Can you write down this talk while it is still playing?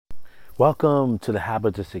Welcome to the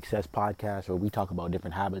Habits of Success podcast, where we talk about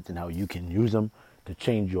different habits and how you can use them to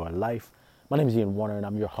change your life. My name is Ian Warner, and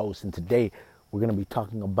I'm your host. And today we're going to be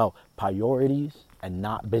talking about priorities and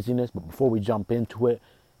not busyness. But before we jump into it,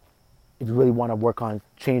 if you really want to work on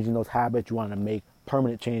changing those habits, you want to make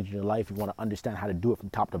permanent change in your life, you want to understand how to do it from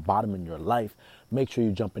top to bottom in your life, make sure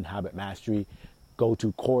you jump in Habit Mastery. Go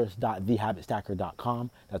to course.thehabitstacker.com.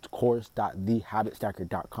 That's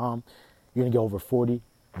course.thehabitstacker.com. You're going to get over 40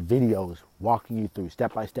 videos walking you through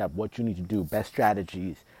step by step what you need to do, best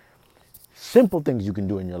strategies, simple things you can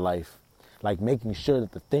do in your life, like making sure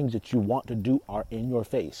that the things that you want to do are in your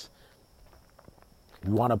face.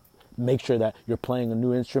 You want to make sure that you're playing a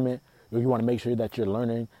new instrument, or you want to make sure that you're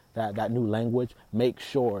learning that new language. Make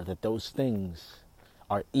sure that those things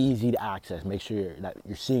are easy to access. Make sure that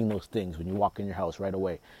you're seeing those things when you walk in your house right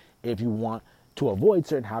away. If you want to avoid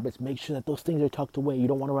certain habits, make sure that those things are tucked away. You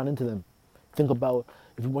don't want to run into them. Think about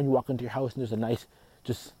when you walk into your house and there's a nice,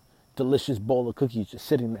 just delicious bowl of cookies just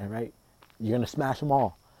sitting there, right? You're going to smash them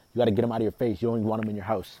all. You got to get them out of your face. You don't even want them in your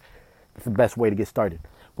house. It's the best way to get started.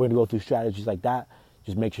 We're going to go through strategies like that.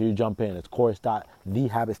 Just make sure you jump in. It's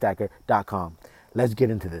course.thehabitstacker.com. Let's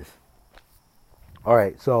get into this. All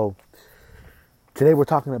right, so today we're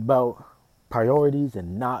talking about priorities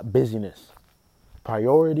and not busyness.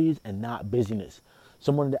 Priorities and not busyness.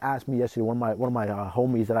 Someone asked me yesterday, one of my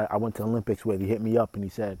homies that I went to Olympics with, he hit me up and he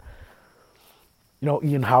said,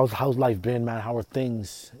 Ian, how's life been, man? How are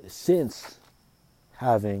things since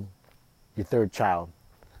having your third child?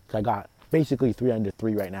 So I got basically 3 under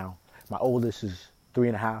 3 right now. My oldest is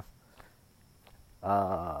 3.5.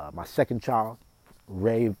 My second child,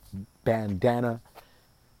 Ray Bandana,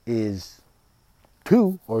 is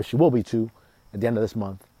 2, or she will be 2 at the end of this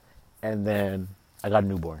month. And then I got a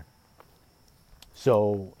newborn.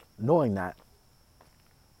 So knowing that,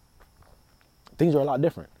 things are a lot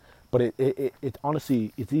different. But it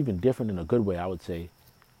honestly, it's even different in a good way, I would say,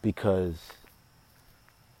 because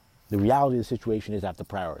the reality of the situation is I have to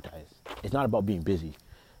prioritize. It's not about being busy.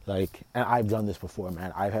 And I've done this before,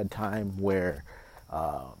 man. I've had time where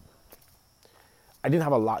I didn't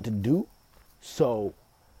have a lot to do, so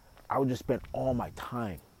I would just spend all my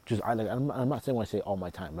time. I'm not saying when I say all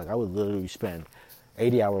my time, I would literally spend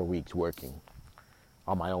 80-hour weeks working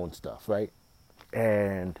on my own stuff, right?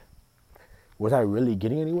 And was I really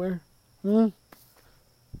getting anywhere? I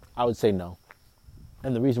would say no.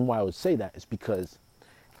 And the reason why I would say that is because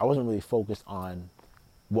I wasn't really focused on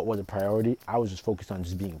what was a priority. I was just focused on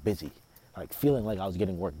just being busy, feeling like I was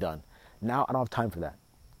getting work done. Now I don't have time for that.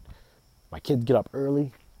 My kids get up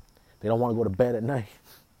early. They don't want to go to bed at night.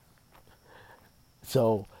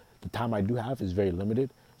 So the time I do have is very limited.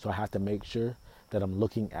 So I have to make sure that I'm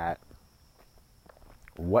looking at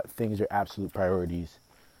what things are absolute priorities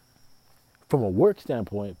from a work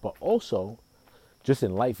standpoint, but also just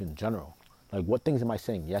in life in general. What things am I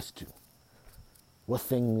saying yes to? What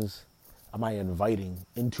things am I inviting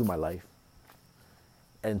into my life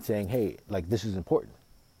and saying, hey, this is important,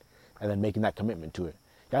 and then making that commitment to it.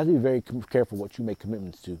 You have to be very careful what you make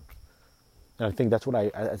commitments to. And I think that's what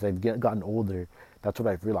as I've gotten older, that's what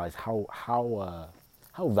I've realized, how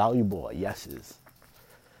valuable a yes is.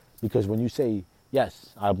 Because when you say, yes,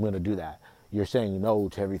 I'm going to do that, you're saying no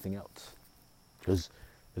to everything else. Because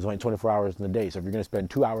there's only 24 hours in the day. So if you're going to spend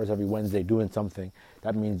 2 hours every Wednesday doing something,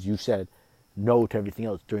 that means you said no to everything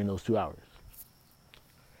else during those 2 hours.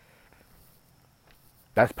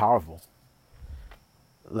 That's powerful.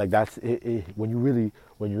 That's it. When you really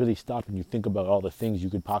stop and you think about all the things you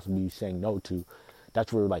could possibly be saying no to,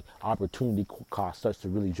 that's where opportunity cost starts to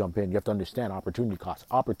really jump in. You have to understand opportunity cost.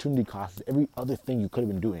 Opportunity cost is every other thing you could have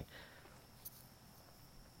been doing.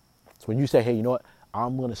 So when you say, hey, you know what,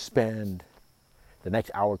 I'm going to spend the next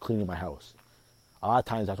hour cleaning my house. A lot of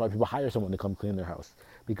times that's why people hire someone to come clean their house,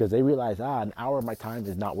 because they realize, an hour of my time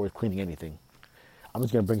is not worth cleaning anything. I'm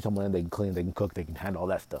just going to bring someone in, they can clean, they can cook, they can handle all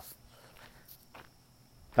that stuff.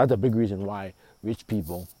 That's a big reason why rich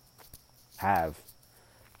people have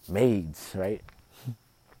maids, right?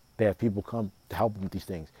 They have people come to help them with these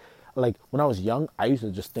things. When I was young, I used to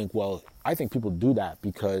just think, well, I think people do that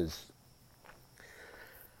because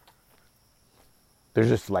they're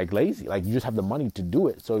just lazy. You just have the money to do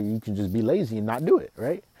it, so you can just be lazy and not do it,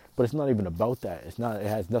 right? But it's not even about that. It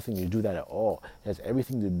has nothing to do with that at all. It has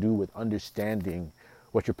everything to do with understanding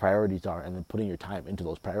what your priorities are and then putting your time into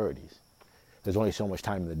those priorities. There's only so much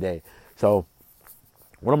time in the day. So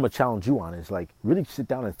what I'm going to challenge you on is really sit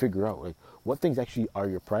down and figure out what things actually are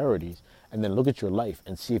your priorities, and then look at your life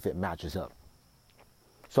and see if it matches up.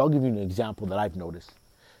 So I'll give you an example that I've noticed,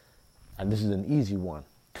 and this is an easy one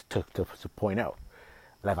to point out.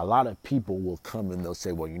 Like a lot of people will come and they'll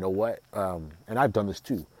say, well, you know what? And I've done this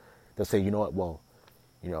too. They'll say, you know what? Well,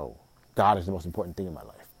 God is the most important thing in my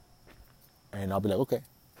life. And I'll be like, okay.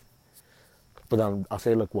 But then I'll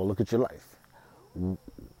say, look, well, look at your life.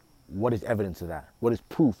 What is evidence of that? What is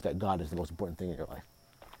proof that God is the most important thing in your life?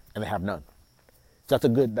 And they have none. So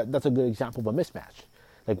that's a good example of a mismatch.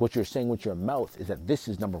 Like what you're saying with your mouth is that this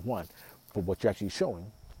is number one, but what you're actually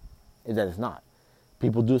showing is that it's not.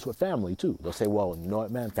 People do this with family too. They'll say, well, you know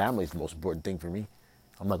what, man, family is the most important thing for me.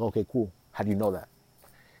 I'm like, okay, cool. How do you know that?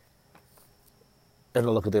 And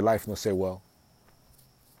they'll look at their life and they'll say, well,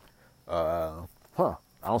 I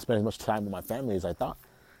don't spend as much time with my family as I thought.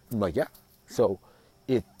 I'm like, yeah. So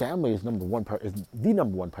if family is the number one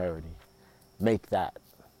priority, make that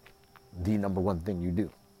the number one thing you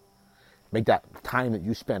do. Make that time that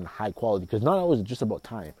you spend high quality, because not always just about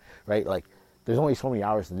time, right? Like there's only so many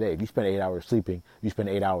hours in the day. If you spend 8 hours sleeping, you spend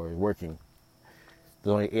 8 hours working,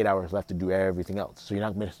 there's only 8 hours left to do everything else. So you're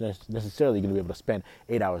not necessarily going to be able to spend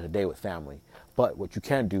 8 hours a day with family. But what you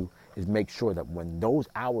can do is make sure that when those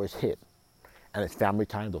hours hit and it's family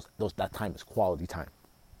time, that time is quality time.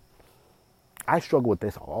 I struggle with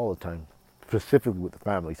this all the time, specifically with the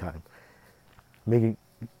family time.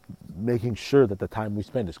 Making sure that the time we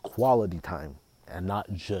spend is quality time and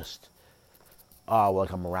not just,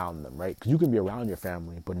 like I'm around them, right? Because you can be around your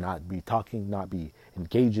family, but not be talking, not be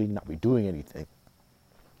engaging, not be doing anything.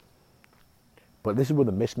 But this is where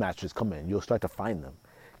the mismatches come in. You'll start to find them.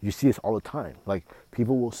 You see this all the time. Like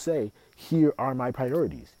people will say, here are my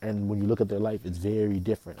priorities. And when you look at their life, it's very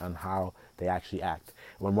different on how they actually act.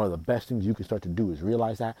 When one of the best things you can start to do is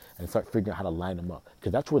realize that and start figuring out how to line them up.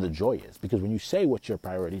 Because that's where the joy is. Because when you say what your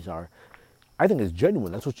priorities are, I think it's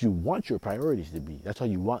genuine. That's what you want your priorities to be. That's how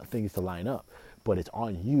you want things to line up. But it's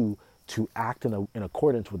on you to act in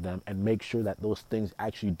accordance with them and make sure that those things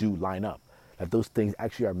actually do line up. That those things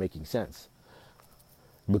actually are making sense.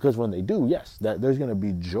 Because when they do, yes, that there's going to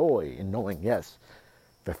be joy in knowing, yes,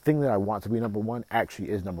 the thing that I want to be number one actually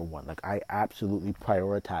is number one. Like I absolutely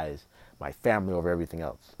prioritize my family over everything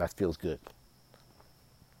else. That feels good.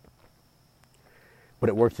 But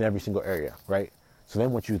it works in every single area, right? So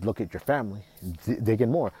then once you look at your family, dig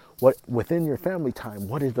in more. What within your family time,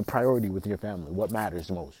 what is the priority within your family? What matters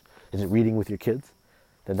most? Is it reading with your kids?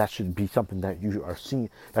 Then that should be something that you are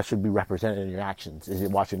seeing, that should be represented in your actions. Is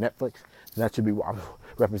it watching Netflix? Then that should be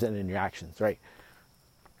represented in your actions, right?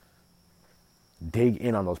 Dig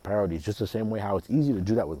in on those priorities, just the same way how it's easy to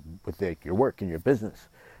do that with like your work and your business.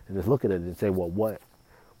 And just look at it and say, well,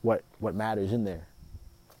 what matters in there?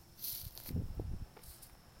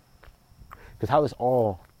 Because how this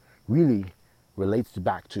all really relates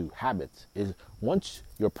back to habits is once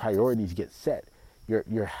your priorities get set,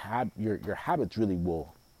 your habits really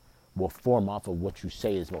will form off of what you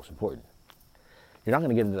say is most important. You're not going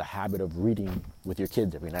to get into the habit of reading with your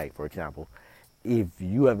kids every night, for example, if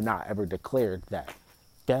you have not ever declared that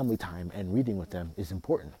family time and reading with them is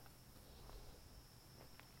important.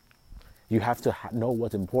 You have to know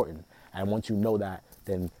what's important, and once you know that,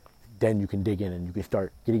 then you can dig in and you can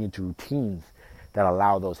start getting into routines that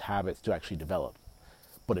allow those habits to actually develop.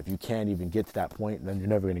 But if you can't even get to that point, then you're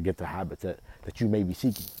never going to get the habits that you may be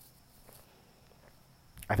seeking.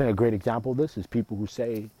 I think a great example of this is people who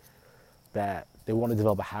say that they want to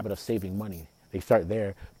develop a habit of saving money. They start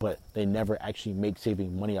there, but they never actually make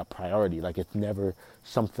saving money a priority. Like it's never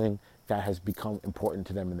something that has become important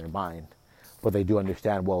to them in their mind. But they do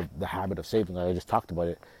understand, well, the habit of saving, like I just talked about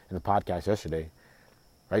it in the podcast yesterday,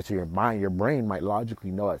 right? So your brain might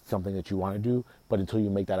logically know it's something that you want to do, but until you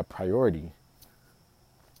make that a priority,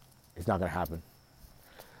 it's not going to happen.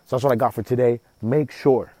 So that's what I got for today. Make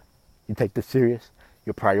sure you take this serious.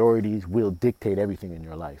 Your priorities will dictate everything in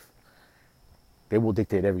your life. They will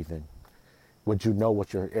dictate everything. Once you know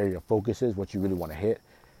what your area of focus is, what you really want to hit,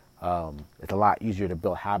 it's a lot easier to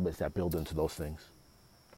build habits that build into those things.